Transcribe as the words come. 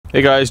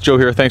Hey guys, Joe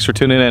here. Thanks for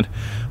tuning in.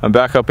 I'm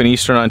back up in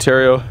Eastern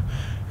Ontario.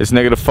 It's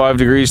 -5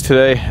 degrees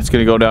today. It's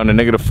going to go down to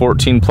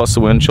 -14 plus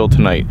the wind chill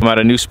tonight. I'm at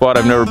a new spot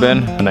I've never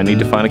been, and I need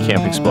to find a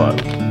camping spot.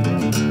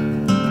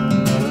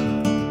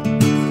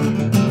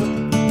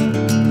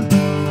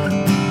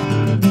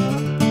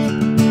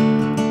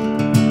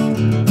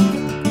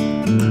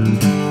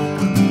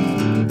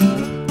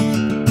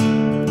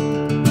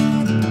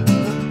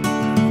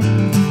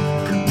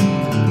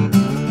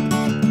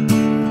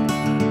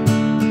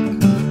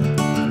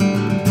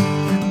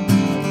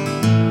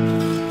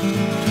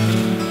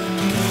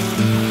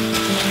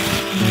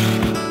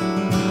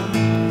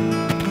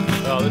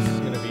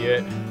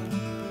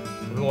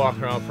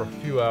 Walking around for a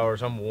few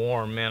hours. I'm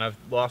warm, man. I've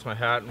lost my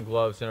hat and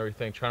gloves and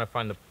everything, trying to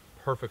find the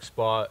perfect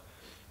spot.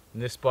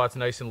 And this spot's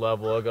nice and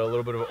level. I got a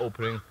little bit of an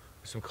opening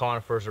with some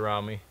conifers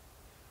around me,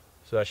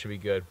 so that should be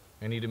good.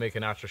 I need to make a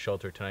natural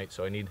shelter tonight,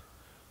 so I need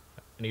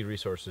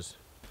resources.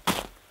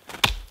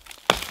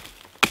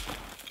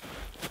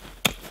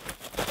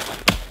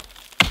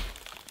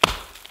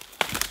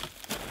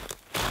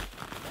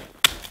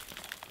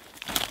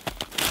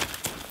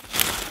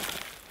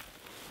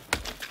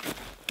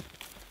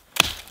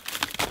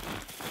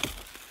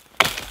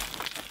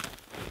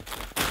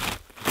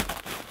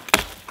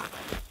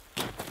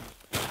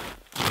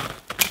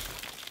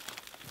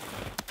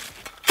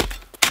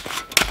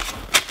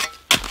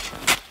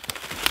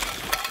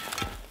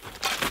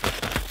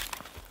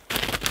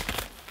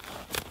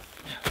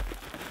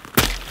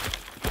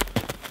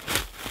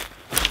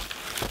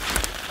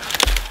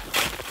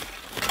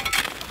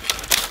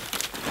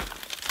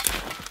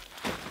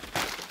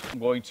 I'm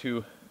going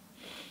to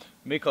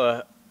make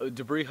a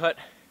debris hut,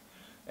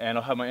 and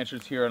I'll have my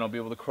entrance here, and I'll be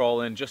able to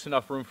crawl in, just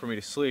enough room for me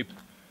to sleep,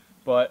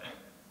 but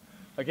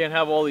I can't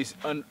have all these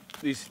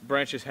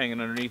branches hanging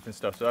underneath and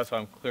stuff, so that's why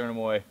I'm clearing them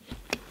away.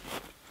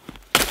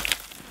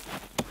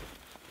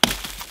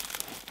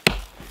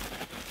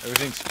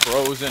 Everything's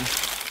frozen,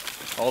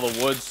 all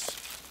the wood's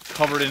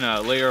covered in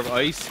a layer of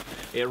ice.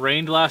 It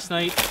rained last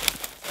night,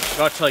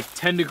 got to like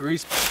 10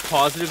 degrees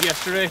positive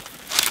yesterday,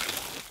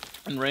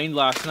 and rained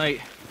last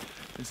night.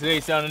 And today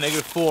it's down to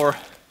 -4.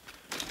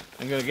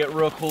 I'm gonna get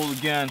real cold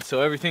again,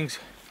 so everything's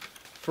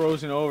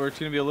frozen over. It's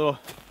gonna be a little,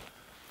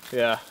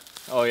 yeah,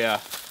 oh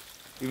yeah,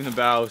 even the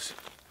boughs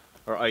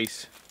are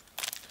ice.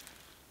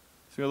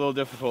 It's gonna be a little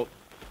difficult.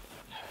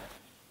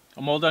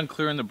 I'm all done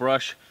clearing the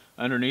brush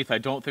underneath. I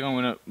don't think I'm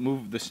gonna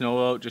move the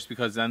snow out, just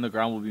because then the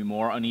ground will be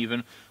more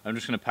uneven. I'm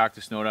just gonna pack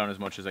the snow down as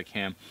much as I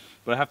can.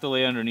 But I have to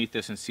lay underneath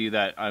this and see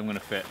that I'm gonna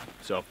fit.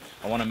 So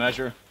I wanna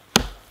measure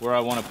where I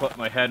wanna put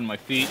my head and my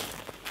feet.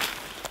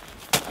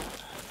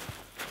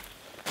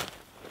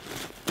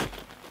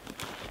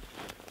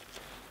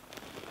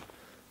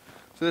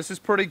 So this is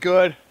pretty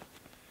good.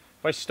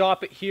 If I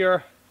stop it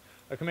here,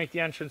 I can make the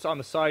entrance on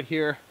the side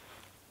here,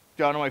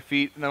 down to my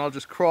feet, and then I'll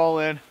just crawl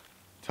in,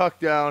 tuck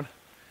down,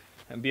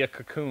 and be a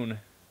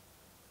cocoon.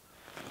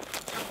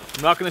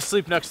 I'm not gonna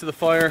sleep next to the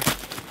fire.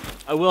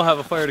 I will have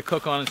a fire to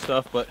cook on and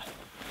stuff, but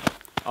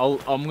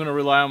I'm gonna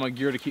rely on my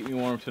gear to keep me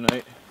warm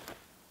tonight.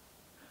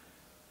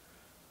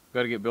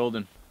 Gotta get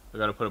building. I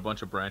gotta put a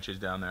bunch of branches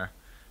down there,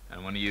 and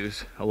I'm gonna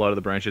use a lot of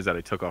the branches that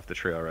I took off the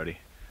tree already.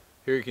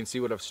 Here you can see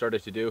what I've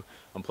started to do.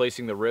 I'm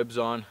placing the ribs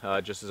on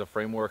just as a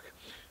framework.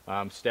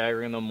 I'm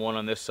staggering them, one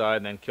on this side,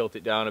 and then kilt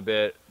it down a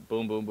bit.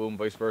 Boom, boom, boom,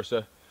 vice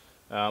versa.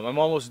 I'm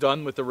almost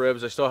done with the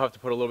ribs. I still have to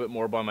put a little bit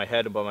more by my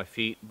head and by my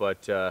feet,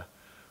 but I'm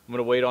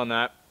gonna wait on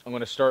that. I'm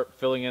gonna start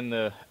filling in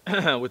the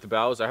with the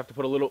boughs. I have to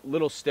put a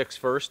little sticks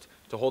first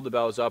to hold the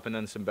boughs up, and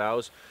then some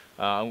boughs.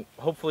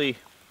 Hopefully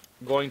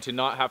going to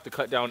not have to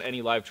cut down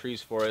any live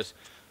trees for us.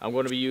 I'm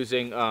going to be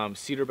using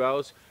cedar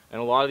boughs. And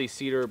a lot of these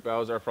cedar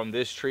boughs are from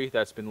this tree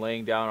that's been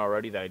laying down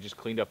already, that I just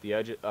cleaned up the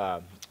edge,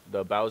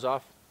 the boughs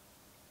off.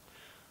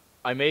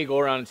 I may go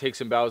around and take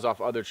some boughs off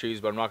other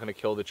trees, but I'm not going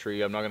to kill the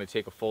tree. I'm not going to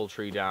take a full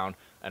tree down,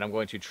 and I'm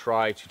going to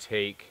try to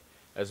take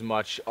as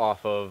much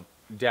off of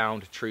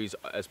downed trees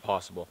as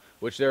possible,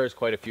 which there is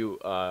quite a few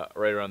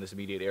right around this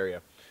immediate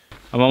area.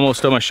 I'm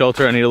almost done my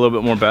shelter. I need a little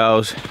bit more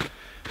boughs,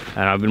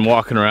 and I've been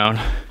walking around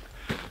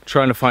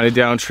trying to find a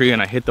down tree,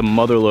 and I hit the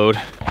mother lode.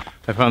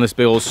 I found this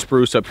big old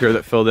spruce up here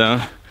that fell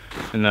down.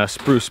 And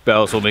spruce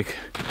boughs will make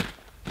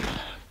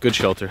good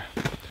shelter.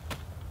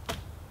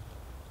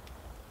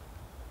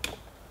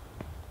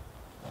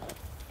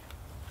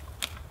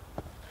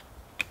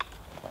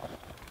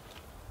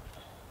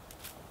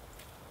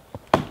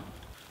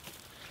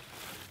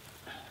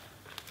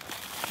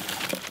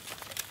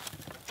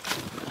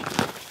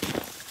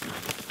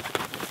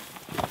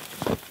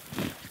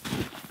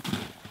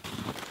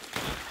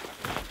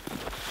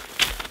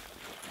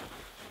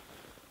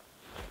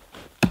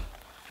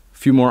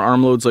 Few more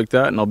arm loads like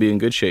that and I'll be in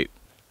good shape.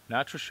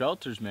 Natural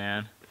shelters,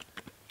 man.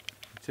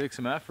 It takes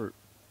some effort.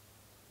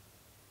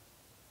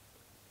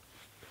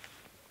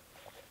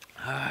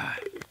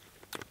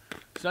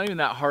 It's not even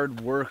that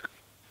hard work,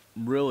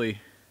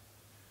 really.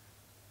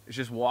 It's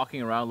just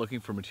walking around looking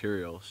for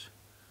materials.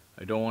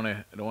 I don't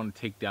want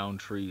to take down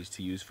trees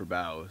to use for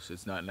boughs.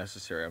 It's not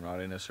necessary. I'm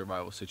not in a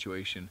survival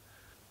situation.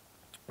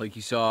 like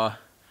you saw, I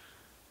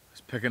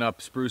was picking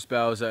up spruce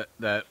boughs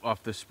that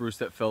off the spruce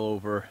that fell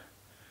over,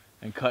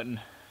 and cutting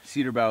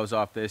cedar boughs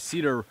off this.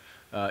 Cedar,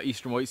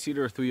 eastern white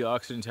cedar, Thuya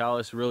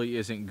occidentalis, really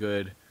isn't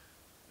good.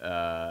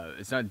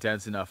 It's not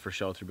dense enough for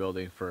shelter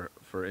building,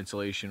 for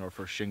insulation, or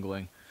for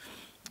shingling.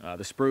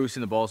 The spruce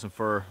and the balsam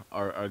fir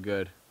are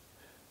good.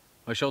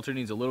 My shelter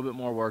needs a little bit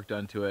more work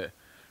done to it,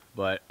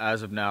 but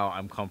as of now,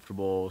 I'm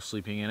comfortable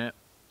sleeping in it.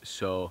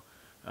 So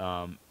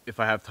if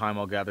I have time,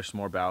 I'll gather some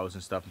more boughs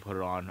and stuff and put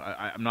it on.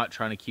 I'm not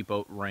trying to keep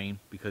out rain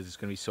because it's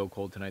going to be so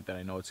cold tonight that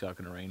I know it's not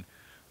going to rain.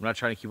 I'm not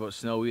trying to keep out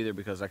snow either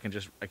because I can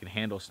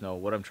handle snow.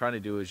 What I'm trying to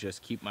do is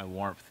just keep my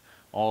warmth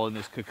all in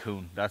this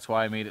cocoon. That's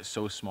why I made it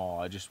so small.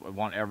 I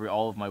want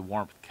all of my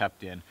warmth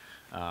kept in.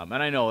 And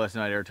I know that's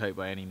not airtight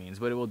by any means,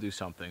 but it will do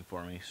something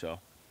for me. So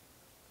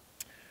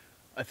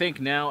I think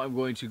now I'm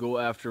going to go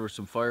after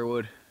some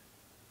firewood.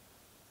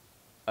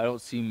 I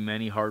don't see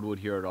many hardwood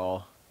here at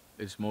all.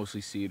 It's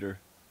mostly cedar.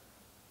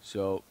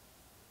 So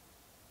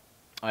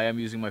I am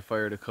using my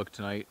fire to cook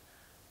tonight,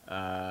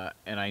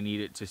 and I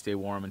need it to stay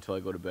warm until I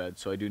go to bed.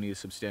 So I do need a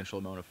substantial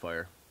amount of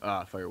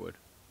firewood.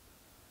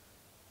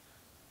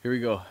 Here we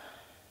go.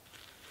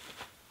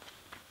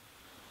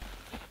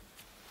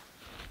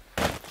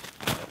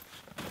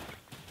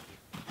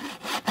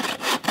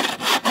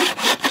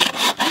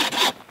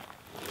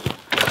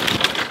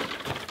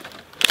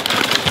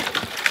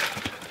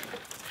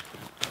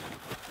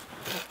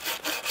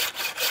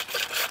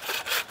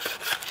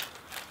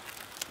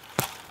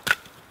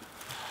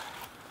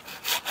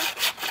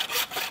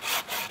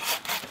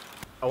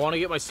 I want to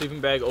get my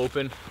sleeping bag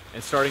open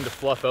and starting to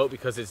fluff out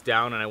because it's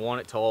down, and I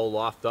want it to all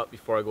loft up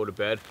before I go to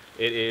bed.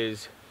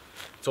 It's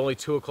only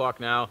 2 o'clock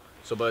now,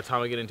 so by the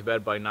time I get into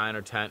bed by 9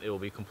 or 10, it will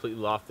be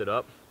completely lofted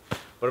up.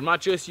 But I'm not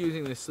just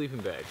using the sleeping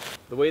bag.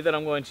 The way that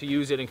I'm going to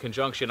use it in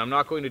conjunction, I'm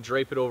not going to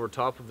drape it over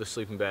top of the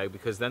sleeping bag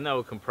because then that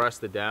would compress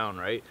the down,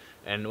 right?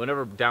 And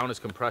whenever down is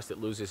compressed, it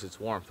loses its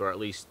warmth, or at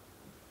least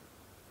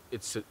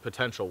its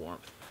potential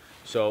warmth.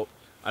 So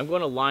I'm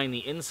going to line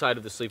the inside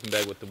of the sleeping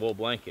bag with the wool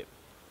blanket.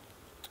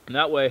 And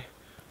that way,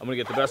 I'm going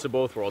to get the best of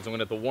both worlds. I'm going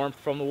to get the warmth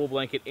from the wool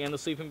blanket and the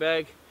sleeping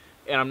bag,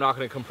 and I'm not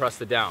going to compress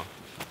the down.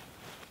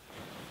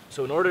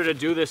 So in order to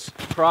do this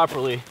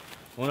properly,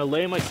 I'm going to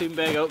lay my sleeping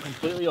bag out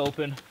completely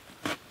open.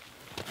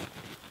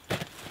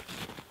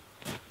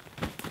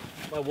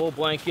 My wool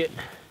blanket,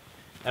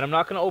 and I'm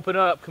not going to open it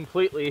up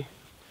completely,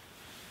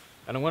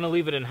 and I'm going to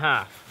leave it in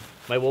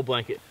half, my wool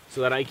blanket,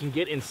 so that I can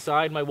get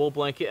inside my wool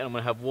blanket, and I'm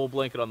going to have wool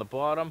blanket on the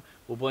bottom,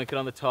 wool blanket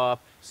on the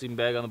top, sleeping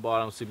bag on the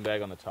bottom, sleeping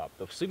bag on the top.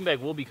 The sleeping bag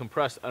will be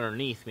compressed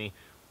underneath me,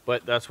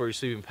 but that's where your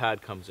sleeping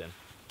pad comes in.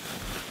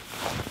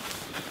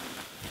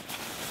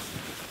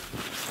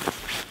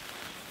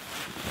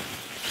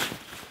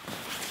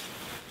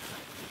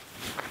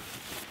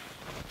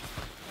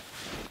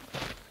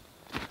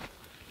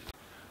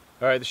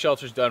 All right, the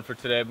shelter's done for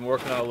today. I've been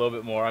working on it a little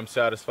bit more. I'm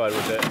satisfied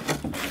with it.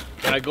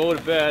 When I go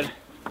to bed,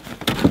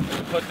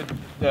 I put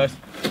the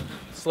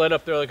sled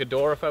up there like a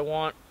door if I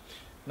want.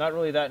 Not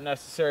really that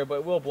necessary, but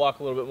it will block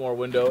a little bit more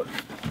window.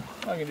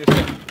 I can just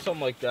do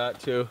something like that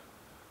too.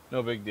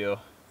 No big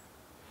deal.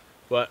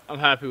 But I'm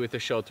happy with the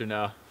shelter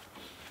now.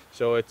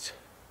 So it's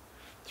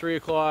 3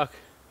 o'clock.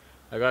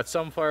 I got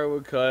some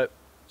firewood cut.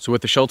 So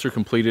with the shelter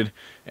completed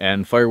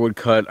and firewood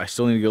cut, I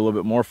still need to get a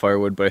little bit more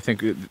firewood, but I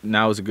think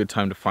now is a good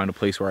time to find a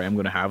place where I am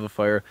going to have the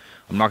fire.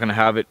 I'm not going to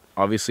have it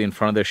obviously in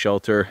front of the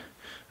shelter.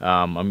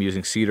 I'm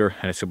using cedar,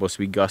 and it's supposed to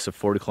be gusts of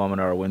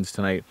 40-kilometer-hour winds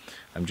tonight.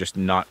 I'm just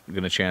not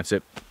going to chance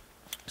it.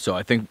 So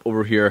I think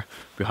over here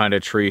behind a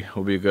tree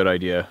will be a good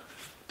idea.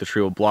 The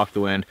tree will block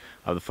the wind.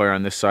 I have the fire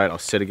on this side. I'll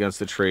sit against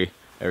the tree.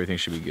 Everything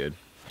should be good.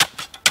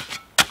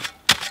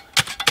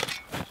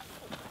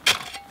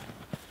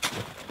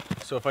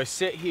 So if I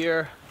sit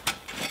here,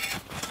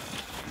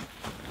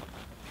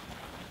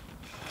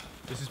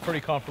 this is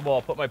pretty comfortable.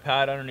 I'll put my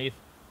pad underneath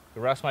to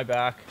rest my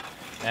back.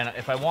 And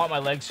if I want my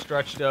legs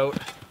stretched out,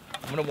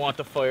 I'm gonna want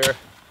the fire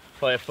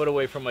probably a foot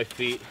away from my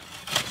feet.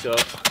 So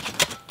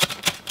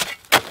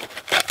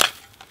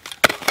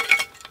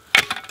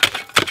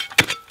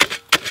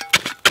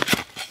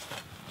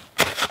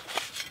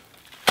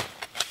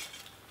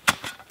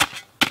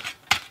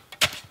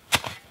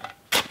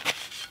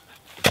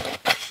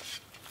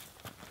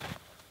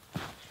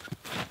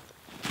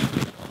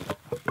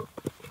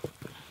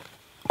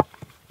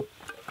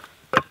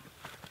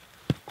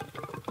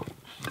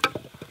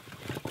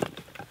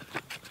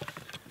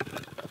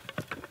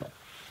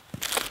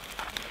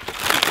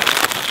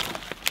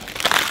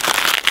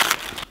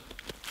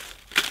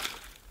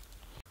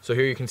So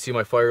here you can see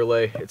my fire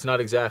lay. It's not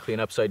exactly an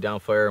upside down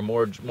fire,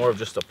 more of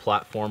just a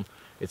platform.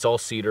 It's all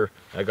cedar.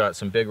 I got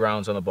some big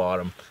rounds on the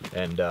bottom,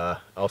 and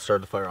I'll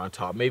start the fire on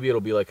top. Maybe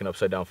it'll be like an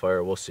upside down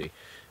fire, we'll see.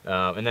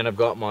 And then I've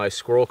got my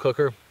squirrel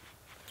cooker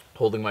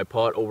holding my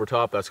pot over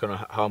top. That's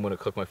how I'm gonna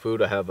cook my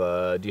food. I have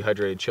a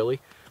dehydrated chili,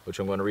 which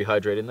I'm gonna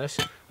rehydrate in this.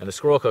 And the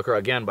squirrel cooker,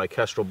 again, by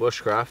Kestrel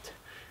Bushcraft.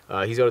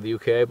 He's out of the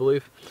UK, I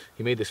believe.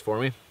 He made this for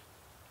me.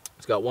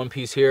 It's got one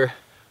piece here,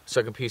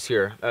 second piece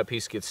here. That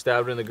piece gets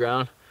stabbed in the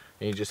ground,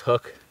 and you just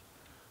hook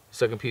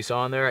Second piece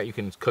on there, you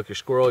can cook your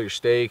squirrel, your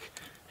steak,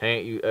 hang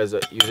it use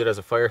it as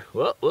a fire.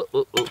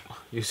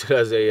 Use it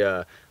as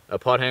a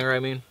pot hanger, I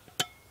mean.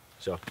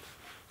 So,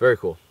 very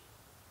cool.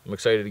 I'm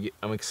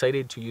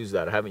excited to use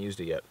that. I haven't used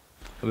it yet.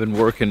 I've been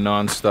working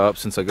non-stop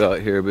since I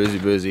got here,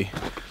 busy.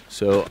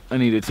 So I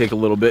need to take a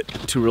little bit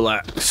to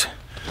relax.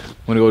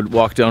 I'm gonna go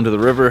walk down to the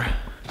river,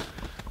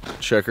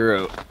 check her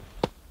out.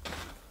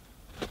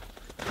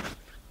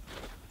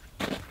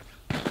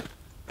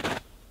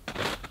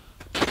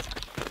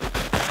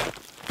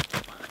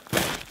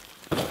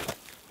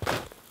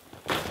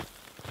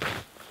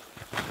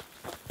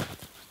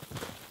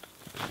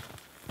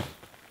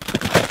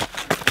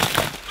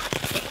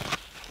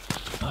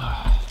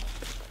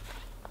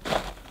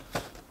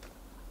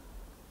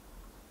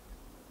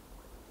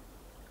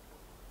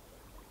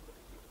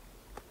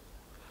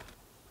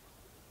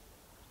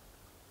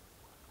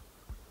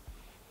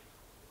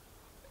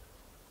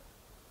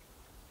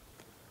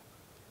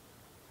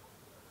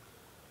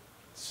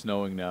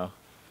 Snowing now.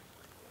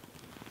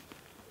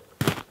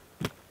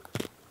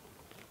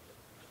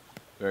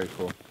 Very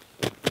cool.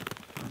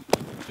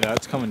 Yeah,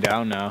 it's coming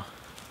down now.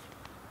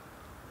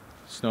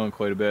 Snowing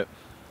quite a bit.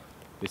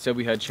 They said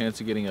we had a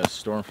chance of getting a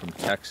storm from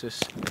Texas,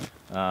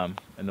 and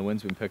the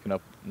wind's been picking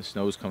up and the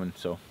snow's coming,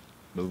 so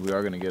maybe we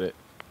are gonna get it.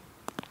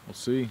 We'll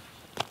see.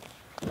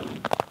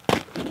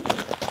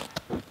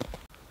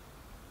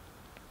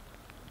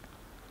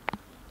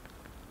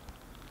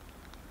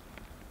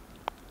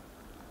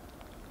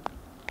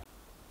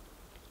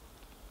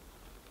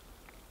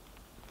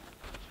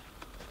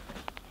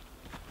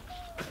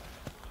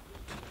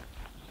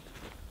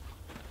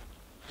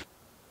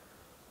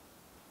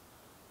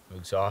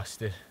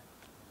 Exhausted.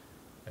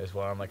 I just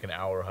went on like an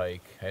hour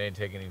hike. I didn't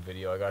take any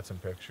video. I got some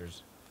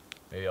pictures.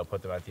 Maybe I'll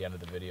put them at the end of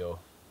the video.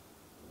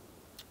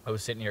 I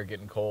was sitting here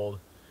getting cold.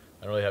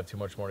 I don't really have too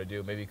much more to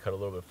do. Maybe cut a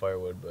little bit of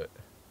firewood, but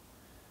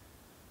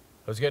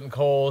I was getting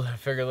cold. I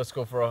figured let's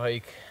go for a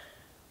hike.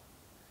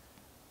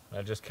 And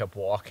I just kept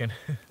walking.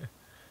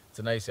 It's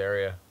a nice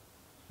area.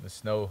 The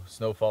snow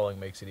falling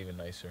makes it even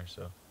nicer,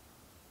 so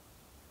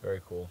very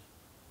cool.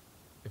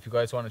 If you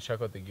guys want to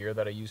check out the gear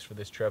that I used for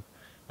this trip,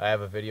 I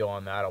have a video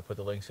on that. I'll put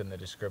the links in the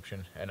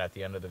description and at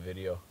the end of the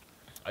video.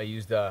 I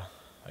used that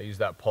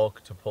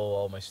Pulk to pull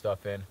all my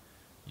stuff in.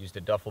 Used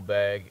a duffel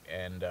bag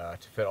and to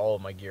fit all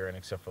of my gear in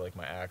except for like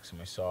my axe and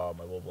my saw,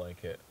 my wool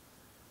blanket.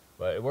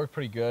 But it worked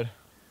pretty good.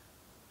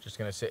 Just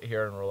gonna sit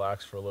here and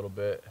relax for a little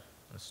bit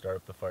and start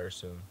up the fire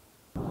soon.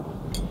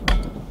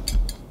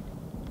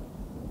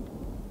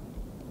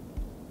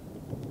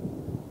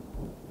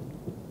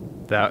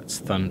 That's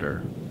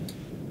thunder.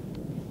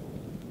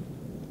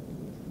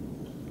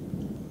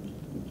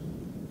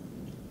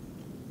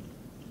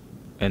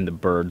 And the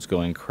birds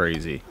going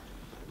crazy.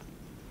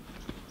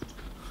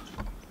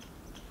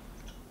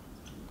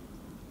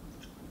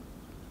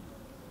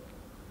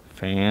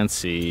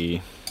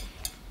 Fancy.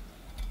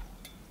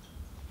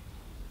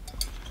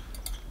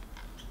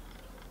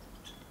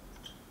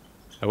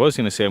 I was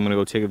gonna say I'm gonna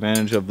go take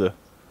advantage of the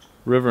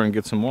river and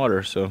get some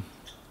water, so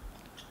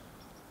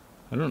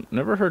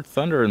never heard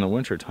thunder in the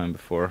winter time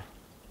before.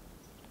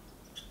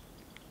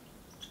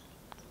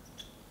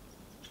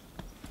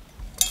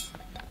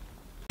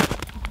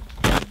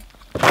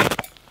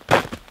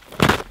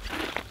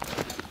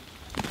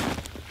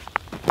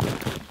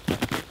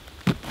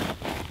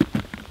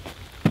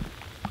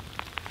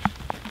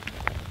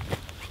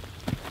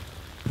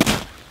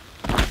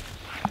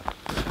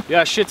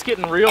 Yeah, shit's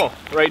getting real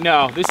right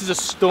now. This is a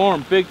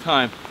storm, big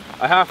time.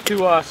 I have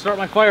to start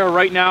my fire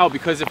right now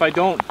because if I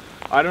don't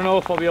know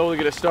if I'll be able to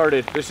get it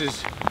started. This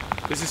is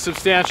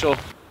substantial.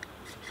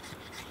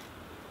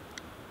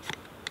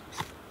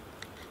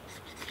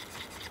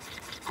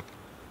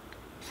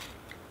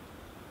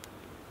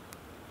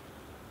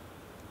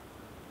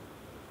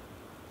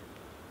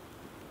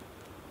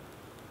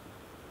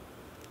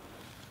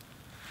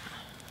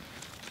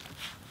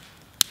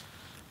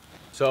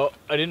 So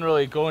I didn't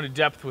really go into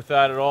depth with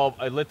that at all.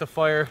 I lit the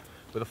fire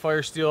with a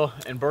fire steel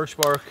and birch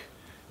bark.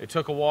 It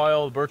took a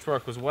while. The birch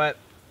bark was wet.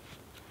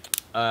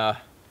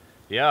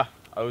 Yeah,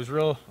 I was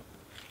real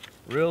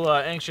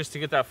anxious to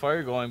get that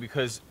fire going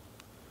because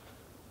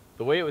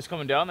the way it was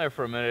coming down there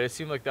for a minute, it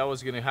seemed like that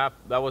wasn't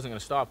gonna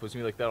stop. It was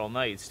gonna be like that all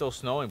night. It's still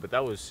snowing, but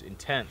that was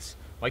intense.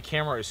 My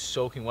camera is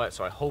soaking wet,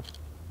 so I hope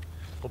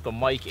the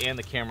mic and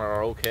the camera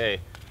are okay.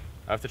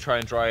 I have to try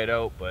and dry it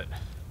out, but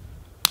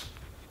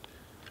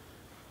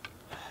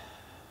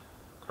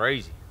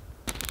crazy.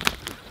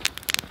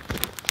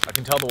 I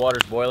can tell the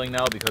water's boiling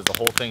now because the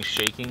whole thing's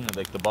shaking,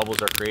 like the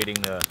bubbles are creating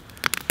the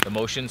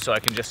motion, so I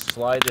can just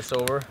slide this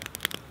over,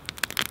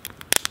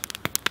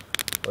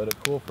 let it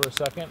cool for a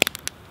second,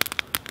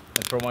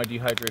 and throw my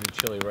dehydrated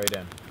chili right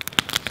in.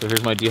 So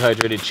here's my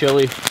dehydrated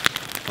chili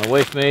my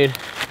wife made,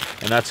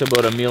 and that's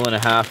about a meal and a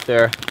half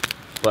there,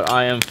 but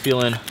I am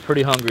feeling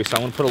pretty hungry, so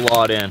I'm gonna put a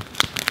lot in.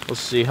 We'll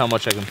see how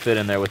much I can fit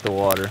in there with the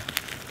water.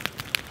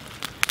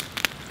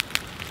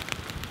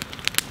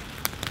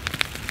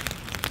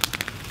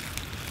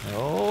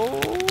 Oh,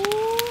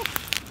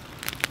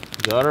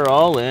 got her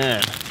all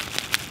in.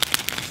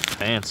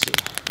 fancy.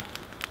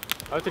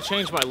 I have to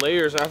change my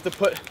layers. I have to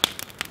put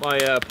my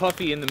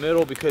puffy in the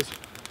middle because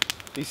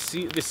the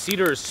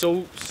cedar is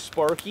so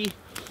sparky,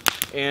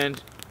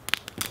 and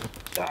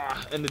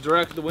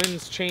the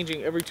wind's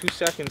changing every 2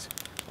 seconds.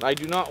 I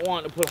do not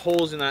want to put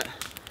holes in that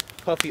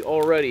puffy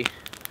already.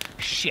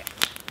 Shit,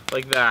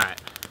 like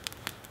that.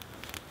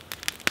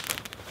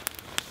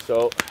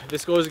 So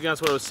this goes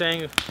against what I was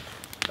saying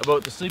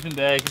about the sleeping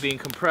bag being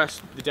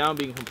compressed, the down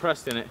being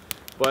compressed in it,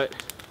 but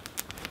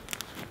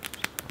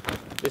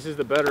this is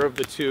the better of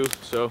the two,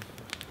 so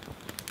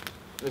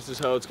this is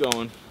how it's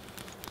going.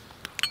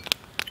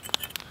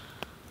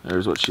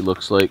 There's what she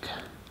looks like.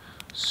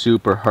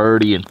 Super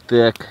hearty and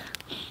thick.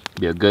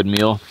 Be a good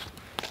meal.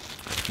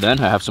 Then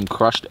I have some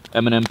crushed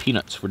M&M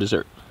peanuts for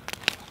dessert.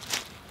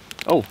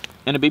 Oh,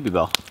 and a baby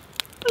bell.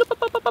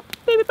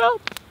 Baby bell.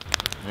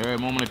 Alright,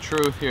 moment of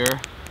truth here.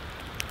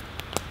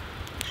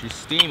 She's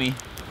steamy.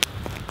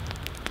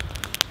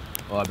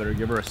 Oh, I better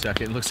give her a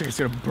second. It looks like it's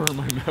gonna burn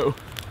my mouth.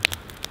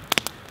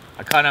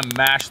 I kind of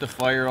mashed the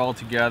fire all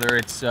together.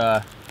 It's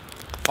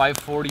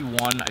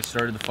 5:41. I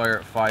started the fire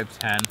at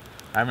 5:10.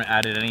 I haven't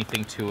added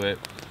anything to it,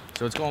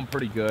 so it's going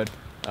pretty good.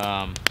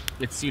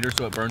 It's cedar,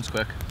 so it burns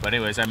quick. But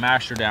anyways, I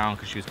mashed her down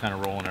because she was kind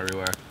of rolling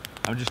everywhere.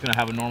 I'm just gonna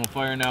have a normal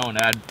fire now and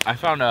add. I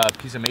found a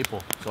piece of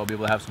maple, so I'll be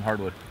able to have some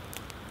hardwood.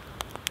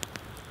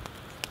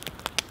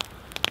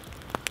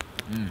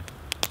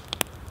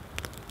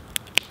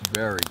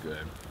 Very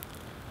good.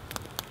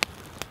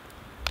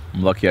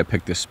 I'm lucky I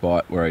picked this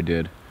spot where I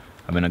did.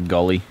 I'm in a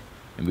gully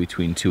in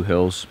between two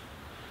hills.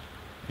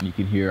 And you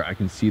can hear, I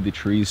can see the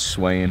trees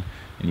swaying,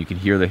 and you can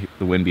hear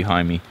the wind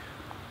behind me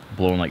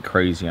blowing like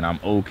crazy, and I'm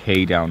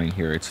okay down in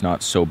here. It's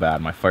not so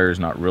bad. My fire's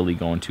not really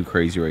going too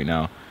crazy right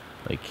now.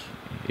 Like,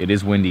 it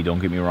is windy, don't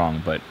get me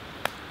wrong, but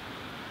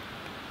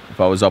if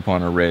I was up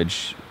on a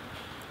ridge,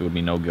 it would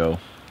be no go. So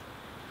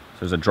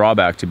there's a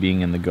drawback to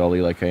being in the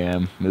gully like I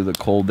am. Maybe the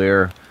cold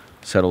air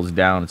settles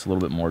down, it's a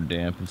little bit more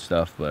damp and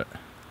stuff, but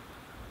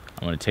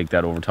I'm gonna take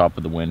that over top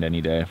of the wind any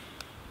day.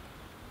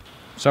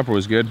 Supper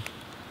was good.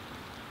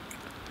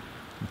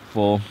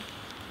 Full.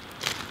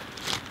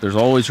 There's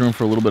always room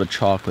for a little bit of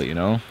chocolate, you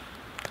know?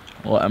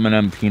 A little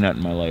M&M peanut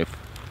in my life.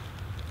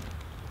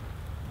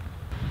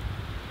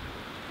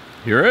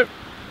 Hear it?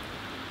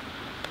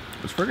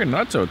 It's freaking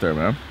nuts out there,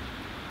 man.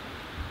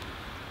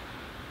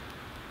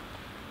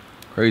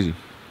 Crazy.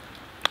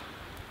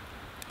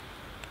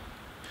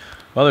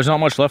 Well, there's not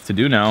much left to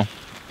do now.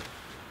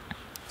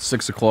 It's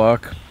 6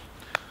 o'clock.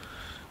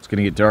 It's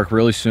gonna get dark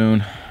really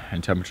soon,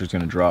 and temperature's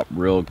gonna drop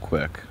real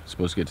quick. It's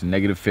supposed to get to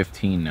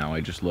 -15 now.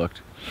 I just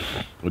looked.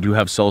 We do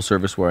have cell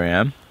service where I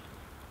am,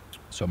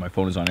 so my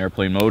phone is on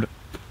airplane mode.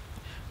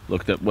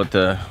 Looked at what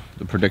the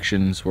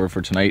predictions were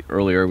for tonight.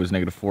 Earlier it was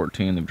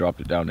 -14. They've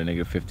dropped it down to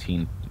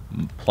 -15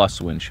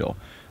 plus wind chill,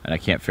 and I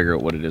can't figure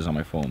out what it is on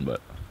my phone,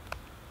 but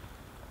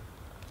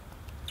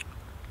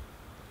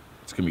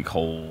it's gonna be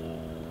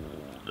cold.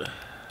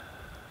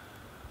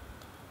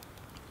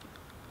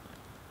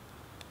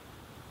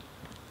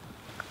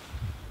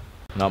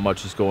 Not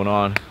much is going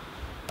on.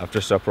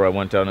 After supper I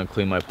went down and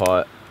cleaned my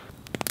pot.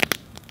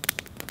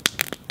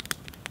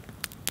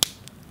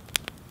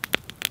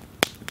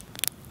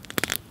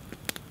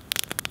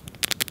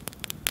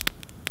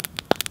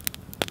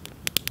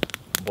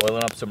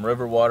 Boiling up some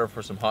river water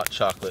for some hot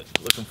chocolate.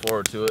 Looking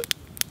forward to it.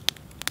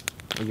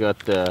 We got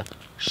the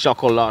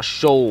chocolat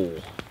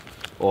chaud,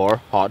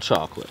 or hot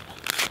chocolate.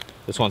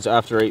 This one's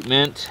after 8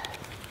 mint.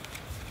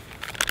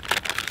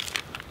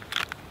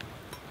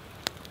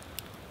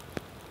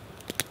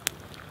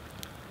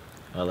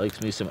 I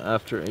likes me some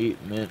after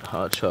 8 mint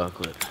hot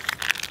chocolate.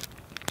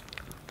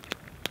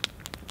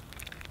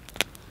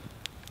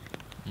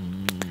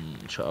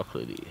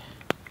 Chocolatey.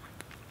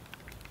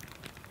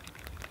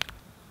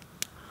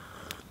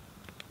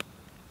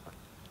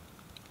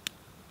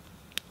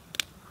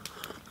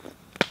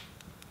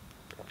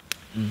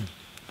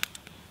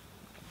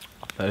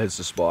 That hits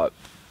the spot.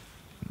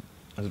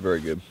 That's very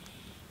good.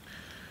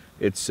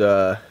 It's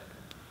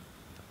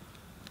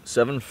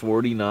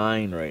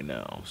 7:49 right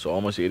now, so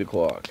almost 8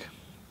 o'clock.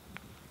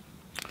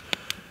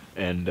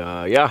 And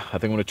yeah, I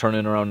think I'm gonna turn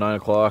in around 9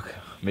 o'clock.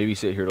 Maybe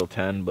sit here till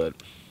 10, but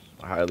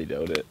I highly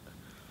doubt it.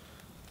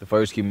 The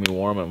fire's keeping me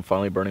warm, and I'm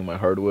finally burning my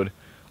hardwood.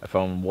 I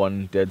found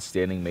one dead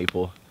standing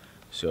maple,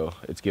 so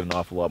it's giving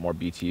off a lot more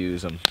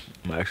BTUs. I'm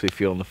actually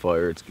feeling the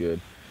fire. It's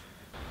good.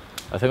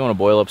 I think I'm gonna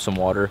boil up some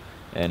water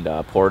and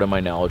pour it in my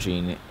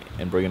Nalgene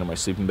and bring it in my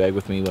sleeping bag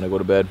with me when I go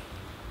to bed.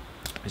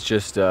 It's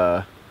just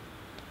a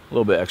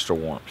little bit extra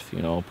warmth,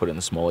 you know, put it in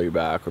the small of your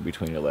back or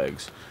between your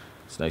legs.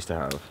 It's nice to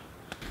have.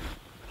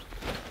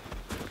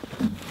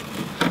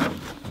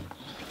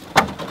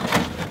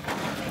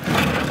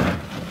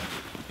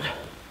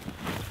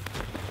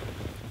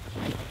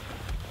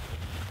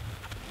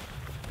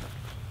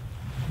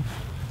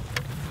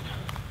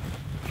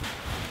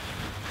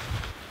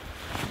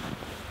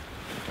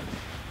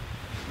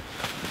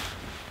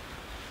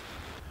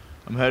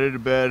 I'm headed to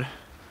bed.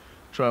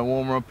 Try and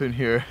warm up in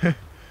here.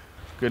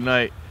 Good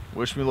night.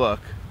 Wish me luck.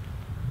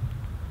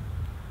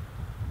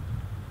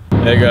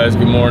 Hey guys,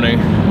 good morning.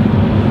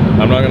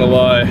 I'm not gonna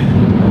lie,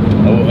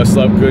 I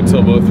slept good till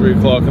about 3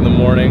 o'clock in the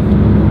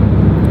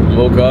morning.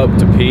 Woke up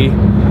to pee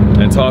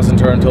and toss and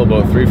turn until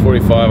about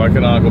 3:45. I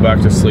could not go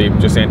back to sleep,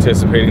 just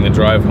anticipating the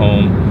drive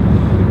home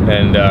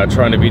and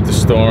trying to beat the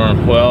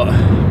storm. Well,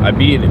 I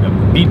beat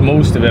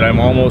most of it. I'm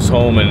almost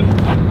home, and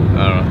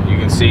I don't know, you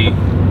can see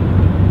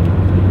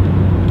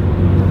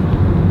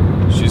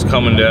she's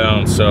coming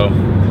down, so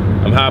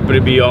I'm happy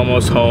to be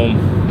almost home.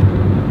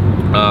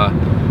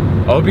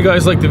 I hope you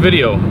guys liked the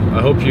video.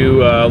 I hope you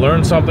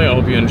learned something. I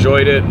hope you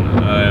enjoyed it.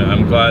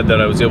 I'm glad that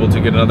I was able to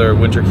get another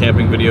winter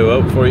camping video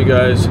out for you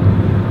guys.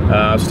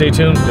 Stay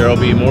tuned. There will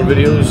be more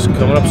videos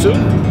coming up soon.